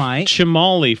shit, Riff,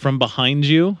 Chimali from behind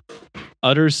you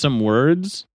utters some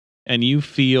words, and you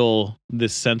feel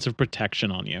this sense of protection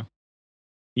on you.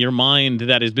 Your mind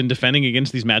that has been defending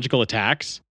against these magical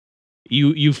attacks,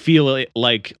 you feel it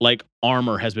like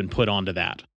armor has been put onto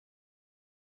that.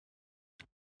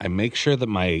 I make sure that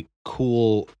my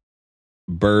cool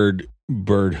bird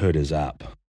hood is up.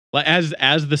 Like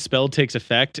as the spell takes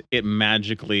effect, it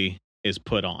magically is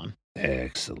put on.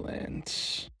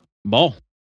 Excellent. Ball.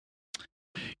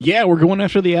 Yeah, we're going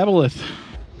after the aboleth.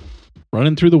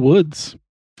 Running through the woods.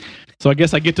 So I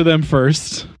guess I get to them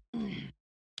first.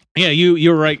 Yeah,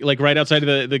 you're right, like right outside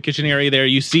of the kitchen area there.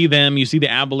 You see them, you see the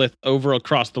aboleth over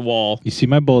across the wall. You see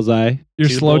my bullseye? You're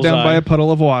See the slowed down bullseye. by a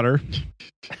puddle of water.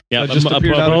 Yeah, That just a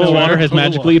appeared out of puddle of nowhere. water has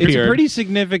magically It's appeared. pretty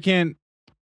significant.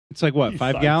 It's like what,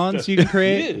 5 gallons you can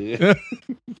create?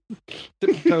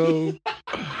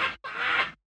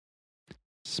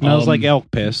 Smells like elk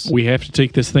piss. We have to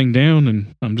take this thing down,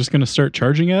 and I'm just going to start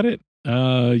charging at it.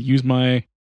 Use my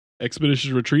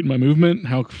expeditious retreat and my movement.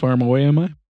 How far away am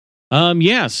I?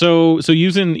 Yeah, so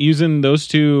using those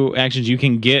two actions, you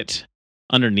can get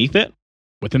underneath it.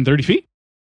 Within 30 feet?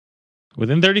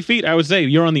 Within 30 feet, I would say.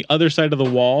 You're on the other side of the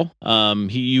wall.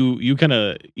 You kind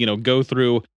of, go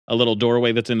through a little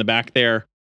doorway that's in the back there,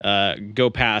 go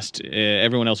past,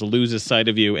 everyone else loses sight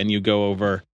of you, and you go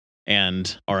over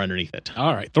and are underneath it.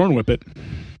 All right, Thorn Whip it.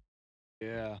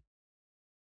 Yeah.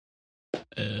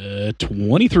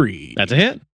 23. That's a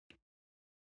hit.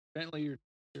 Bentley, you're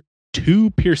 2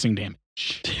 piercing damage.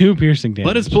 2 piercing damage.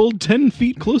 But it's pulled 10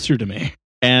 feet closer to me.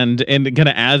 And kind of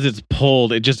as it's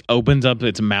pulled, it just opens up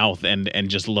its mouth and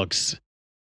just looks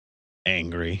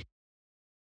angry.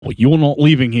 Well, you're not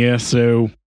leaving here, so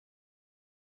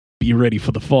be ready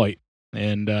for the fight.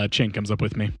 And Chen comes up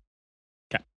with me.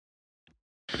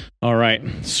 All right.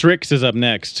 Strix is up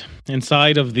next.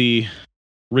 Inside of the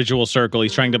ritual circle,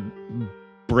 he's trying to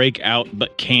break out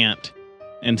but can't,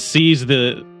 and sees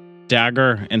the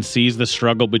dagger and sees the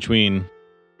struggle between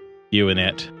you and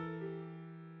it.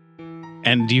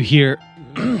 And you hear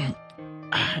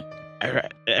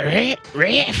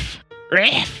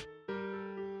Riff,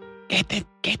 get the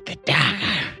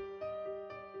dagger.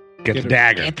 Get the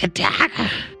dagger. Get the dagger.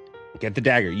 Get the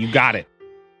dagger. You got it.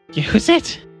 Use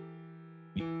it.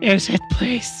 Use it,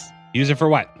 please. Use it for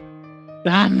what?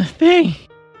 On the thing.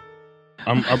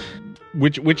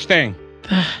 Which thing?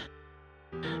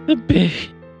 The big.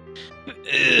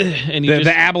 And you The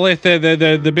aboleth,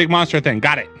 the big monster thing.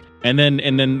 Got it. and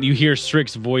then you hear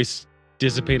Strick's voice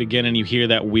dissipate again, and you hear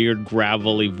that weird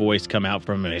gravelly voice come out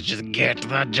from it. It's just get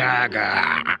the dagger.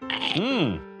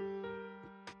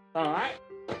 All right.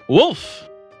 Wolf.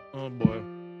 Oh boy.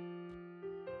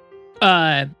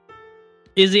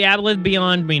 Is the aboleth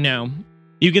beyond me now?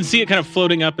 You can see it kind of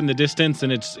floating up in the distance,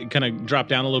 and it's kind of dropped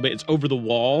down a little bit. It's over the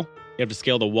wall. You have to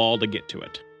scale the wall to get to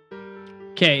it.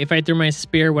 Okay, if I threw my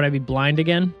spear, would I be blind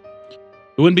again?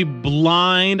 It wouldn't be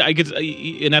blind. I could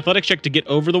an athletics check to get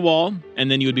over the wall,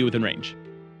 and then you would be within range.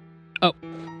 Oh,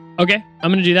 okay.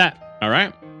 I'm gonna do that. All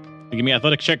right. You give me an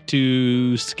athletics check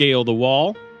to scale the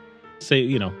wall.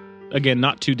 Say, again,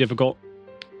 not too difficult.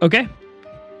 Okay.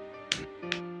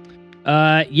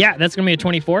 Yeah, that's gonna be a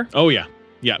 24. Oh yeah.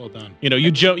 Yeah. Well done. You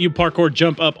parkour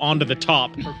jump up onto the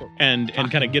top and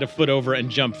kind of get a foot over and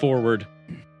jump forward.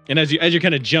 And as you're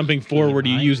kind of jumping forward,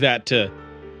 you use that to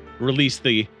release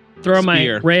the Throw spear. my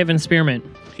Raven Spearmint.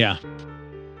 Yeah.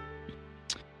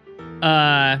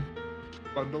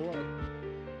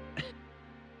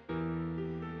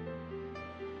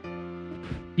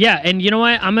 Yeah, and you know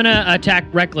what? I'm gonna attack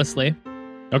recklessly.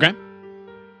 Okay.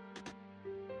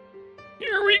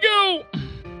 Here we go.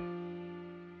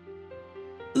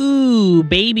 Ooh,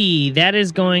 baby, that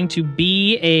is going to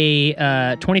be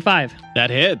a 25. That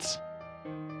hits.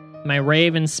 My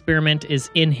Raven Spearmint is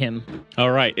in him.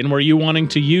 All right. And were you wanting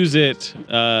to use it,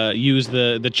 use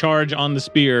the charge on the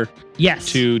spear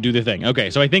Yes. to do the thing? Okay,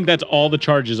 so I think that's all the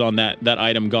charges on that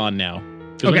item gone now.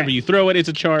 Because Okay. whenever you throw it, it's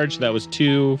a charge. That was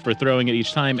 2 for throwing it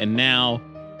each time. And now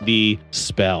the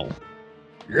spell.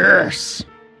 Yes.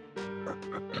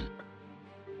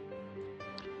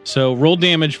 So roll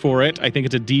damage for it. I think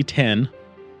it's a D10.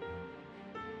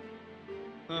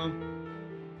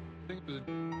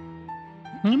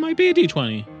 It might be a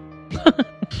D20.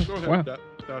 Go ahead. Wow.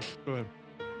 Dash, go ahead.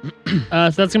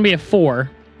 So that's gonna be a 4.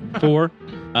 4.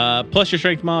 Plus your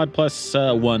strength mod, plus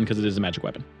 1, because it is a magic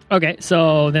weapon. Okay,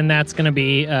 so then that's gonna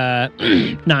be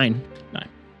 9.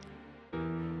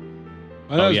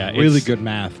 Oh, that was yeah, really it's- good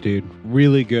math, dude.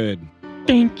 Really good.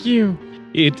 Thank you.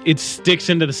 It sticks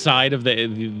into the side of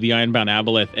the Ironbound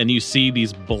Aboleth, and you see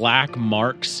these black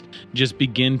marks just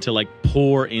begin to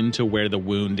pour into where the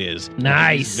wound is.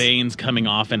 Nice. These veins coming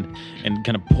off and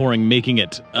kind of pouring, making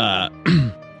it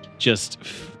just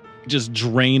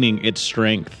draining its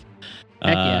strength.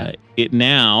 Heck yeah. It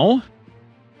now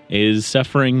is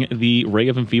suffering the Ray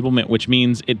of Enfeeblement, which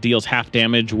means it deals half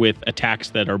damage with attacks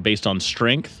that are based on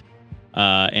strength.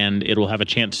 And it will have a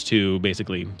chance to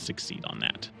basically succeed on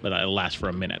that, but it'll last for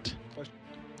a minute.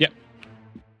 Yep.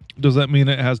 Does that mean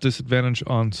it has disadvantage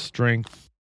on strength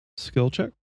skill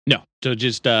check? No, so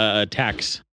just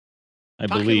attacks. I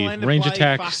believe range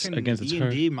attacks against its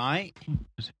target. mate.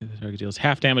 The target deals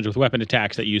half damage with weapon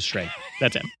attacks that use strength.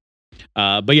 That's it.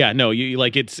 But yeah, no, you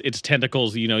like its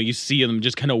tentacles. You see them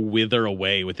just kind of wither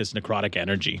away with this necrotic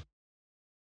energy.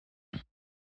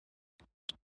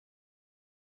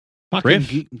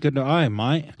 Fucking good eye,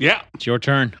 mate. Yeah. It's your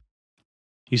turn.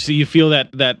 You feel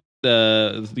that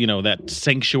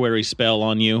sanctuary spell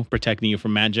on you, protecting you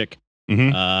from magic.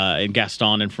 Mhm. And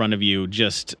Gaston in front of you,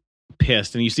 just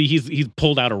pissed, and you see he's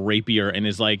pulled out a rapier and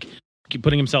is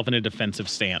putting himself in a defensive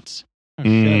stance.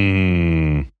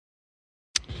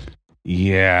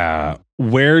 Yeah.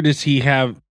 Where does he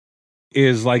have?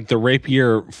 Is the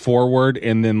rapier forward,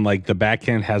 and then the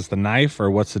backhand has the knife, or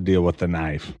what's the deal with the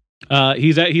knife?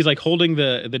 He's holding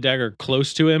the dagger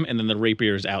close to him, and then the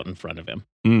rapier is out in front of him.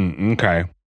 Okay.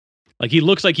 He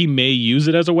looks like he may use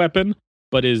it as a weapon,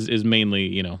 but is mainly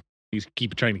he's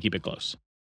trying to keep it close.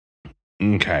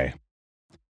 Okay.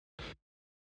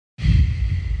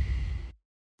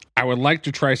 I would like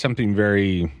to try something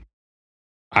very,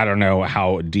 I don't know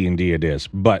how D&D it is,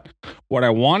 but what I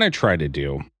want to try to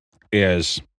do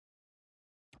is,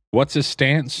 what's his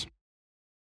stance?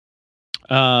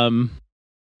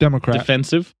 Democrat.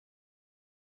 Defensive.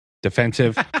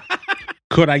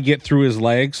 Could I get through his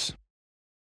legs?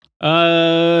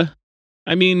 I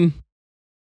mean,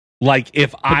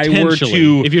 if I were potentially,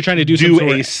 to if you're trying to do some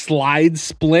sort a of- slide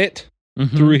split Mhm.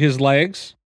 through his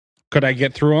legs, could I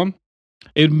get through him?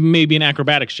 It may be an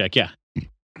acrobatics check, yeah.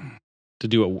 To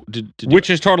do it, to do Which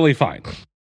is totally fine.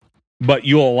 But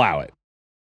you'll allow it.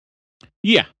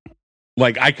 yeah,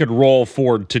 I could roll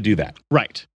forward to do that.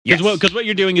 right. Yes. Because what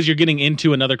you're doing is you're getting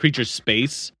into another creature's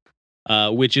space,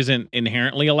 which isn't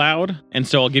inherently allowed, and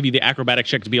so I'll give you the acrobatics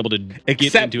check to be able to get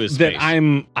Except into his that space.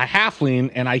 I'm a halfling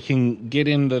and I can get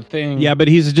in the thing. Yeah, but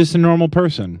he's just a normal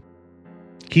person.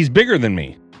 He's bigger than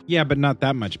me. Yeah, but not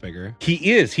that much bigger.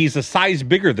 He is. He's a size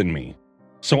bigger than me.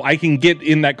 So I can get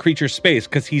in that creature's space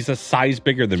because he's a size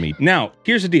bigger than me. Now,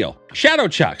 here's the deal. Shadow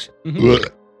Chucks.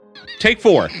 Take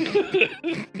 4.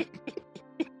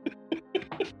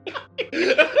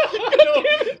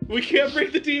 We can't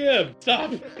break the DM.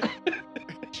 Stop.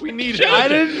 We need I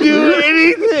didn't do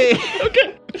anything.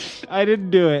 Okay. I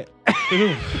didn't do it.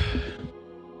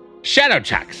 Shadow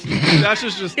chucks Dash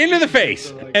is just into the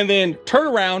face, and then turn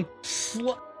around,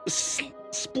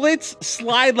 splits,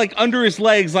 slide like under his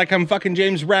legs, like I'm fucking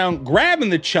James Brown,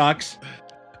 grabbing the chucks,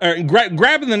 or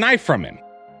grabbing the knife from him.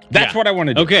 That's what I want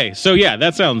to do. Okay, so yeah,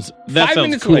 that sounds 5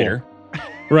 minutes cool. later.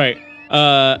 Right.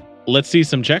 Let's see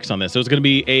some checks on this. So it's going to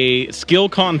be a skill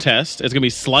contest. It's going to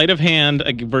be sleight of hand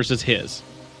versus his.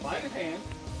 Sleight of hand.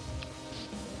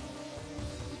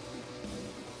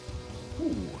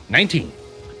 19.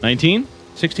 19?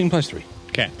 16 plus 3.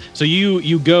 Okay. So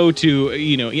you go to,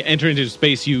 you enter into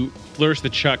space, you flourish the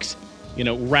chucks,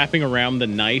 wrapping around the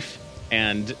knife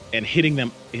and hitting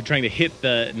them, trying to hit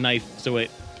the knife so it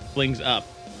flings up,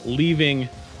 leaving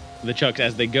the chucks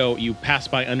as they go. You pass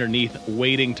by underneath,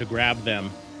 waiting to grab them,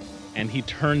 and he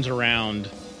turns around,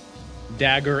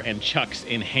 dagger and chucks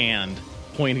in hand,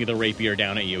 pointing the rapier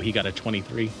down at you. He got a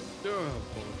 23.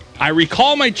 I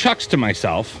recall my chucks to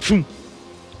myself. And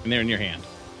they're in your hand.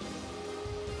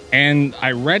 And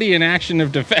I ready an action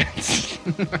of defense.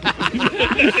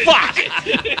 Fuck!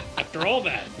 After all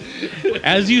that.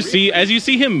 As you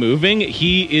see him moving,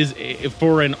 he is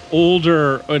for an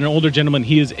older gentleman,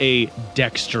 he is a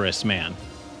dexterous man.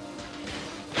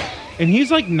 And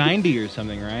he's like 90 or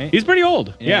something, right? He's pretty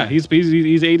old. Yeah, he's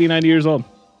 80, 90 years old.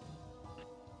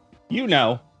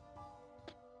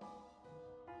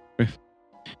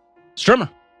 Strummer,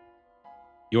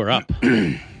 you're up.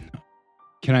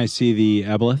 Can I see the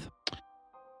aboleth?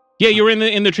 Yeah, you were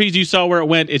in the trees. You saw where it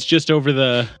went. It's just over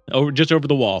the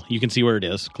wall. You can see where it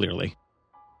is clearly.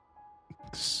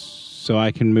 So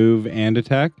I can move and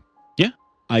attack? Yeah.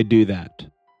 I do that.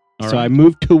 All so right. I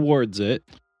move towards it.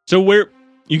 So you're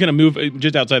going to move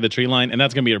just outside the tree line, and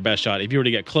that's going to be your best shot. If you were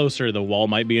to get closer, the wall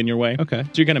might be in your way. Okay. So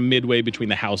you're kind of midway between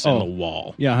the house and the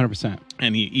wall. Yeah, 100%.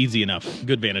 And easy enough.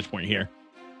 Good vantage point here.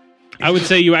 I would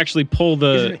say you actually pull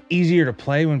Isn't it easier to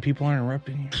play when people aren't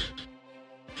interrupting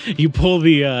you? You pull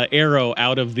the arrow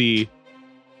out of the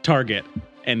target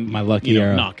and My lucky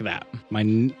arrow. knock that.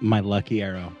 My lucky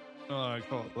arrow. Oh, I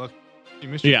call it luck. You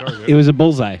missed your target. It was a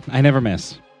bullseye. I never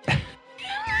miss.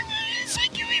 It's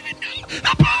like you even know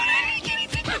about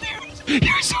anything with arrows.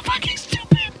 You're so fucking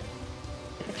stupid.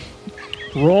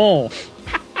 Roll.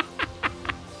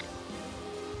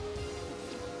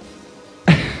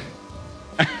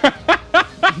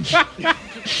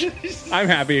 I'm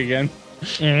happy again.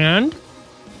 And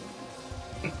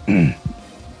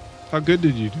How good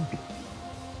did you do?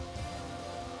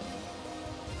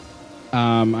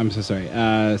 I'm so sorry.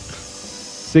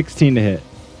 16 to hit.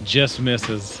 Just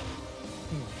misses.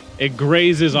 It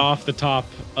grazes off the top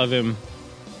of him,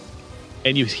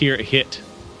 and you hear it hit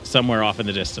somewhere off in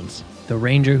the distance. the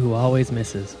ranger who always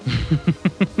misses.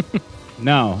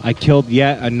 No, I killed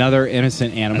yet another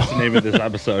innocent animal. That's the name of this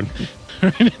episode.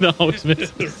 It always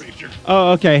misses.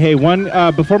 Oh, okay. Hey, one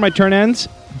before my turn ends.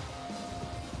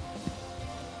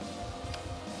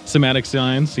 Somatic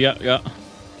signs. Yeah.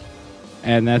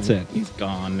 And that's it. He's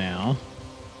gone now.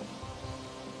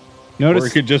 Notice Or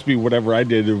it could just be whatever I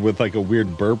did with like a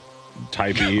weird burp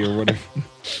typey or whatever.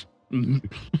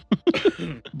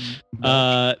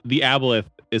 The aboleth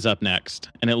is up next,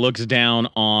 and it looks down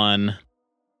on.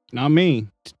 not me.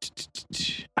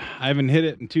 I haven't hit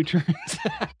it in 2 turns.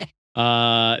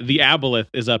 The aboleth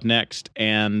is up next,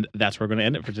 and that's where we're going to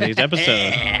end it for today's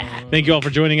episode. Thank you all for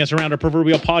joining us around our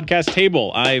proverbial podcast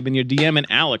table. I've been your DM, and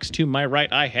Alex. To my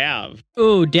right, I have.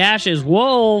 Ooh, Dash is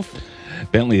Wolf.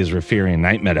 Bentley is Rafirian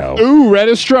Night Meadow. Ooh, Red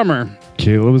is Strummer.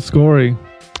 Caleb is Scory.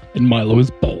 And Milo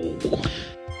is Bowl.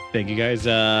 Thank you guys.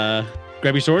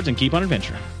 Grab your swords and keep on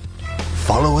adventuring.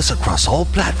 Follow us across all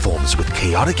platforms with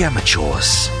Chaotic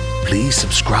Amateurs. Please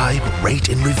subscribe, rate,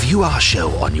 and review our show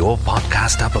on your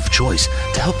podcast app of choice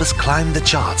to help us climb the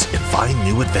charts and find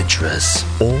new adventurers.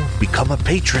 Or become a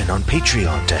patron on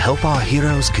Patreon to help our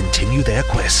heroes continue their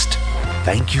quest.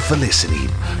 Thank you for listening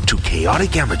to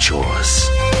Chaotic Amateurs.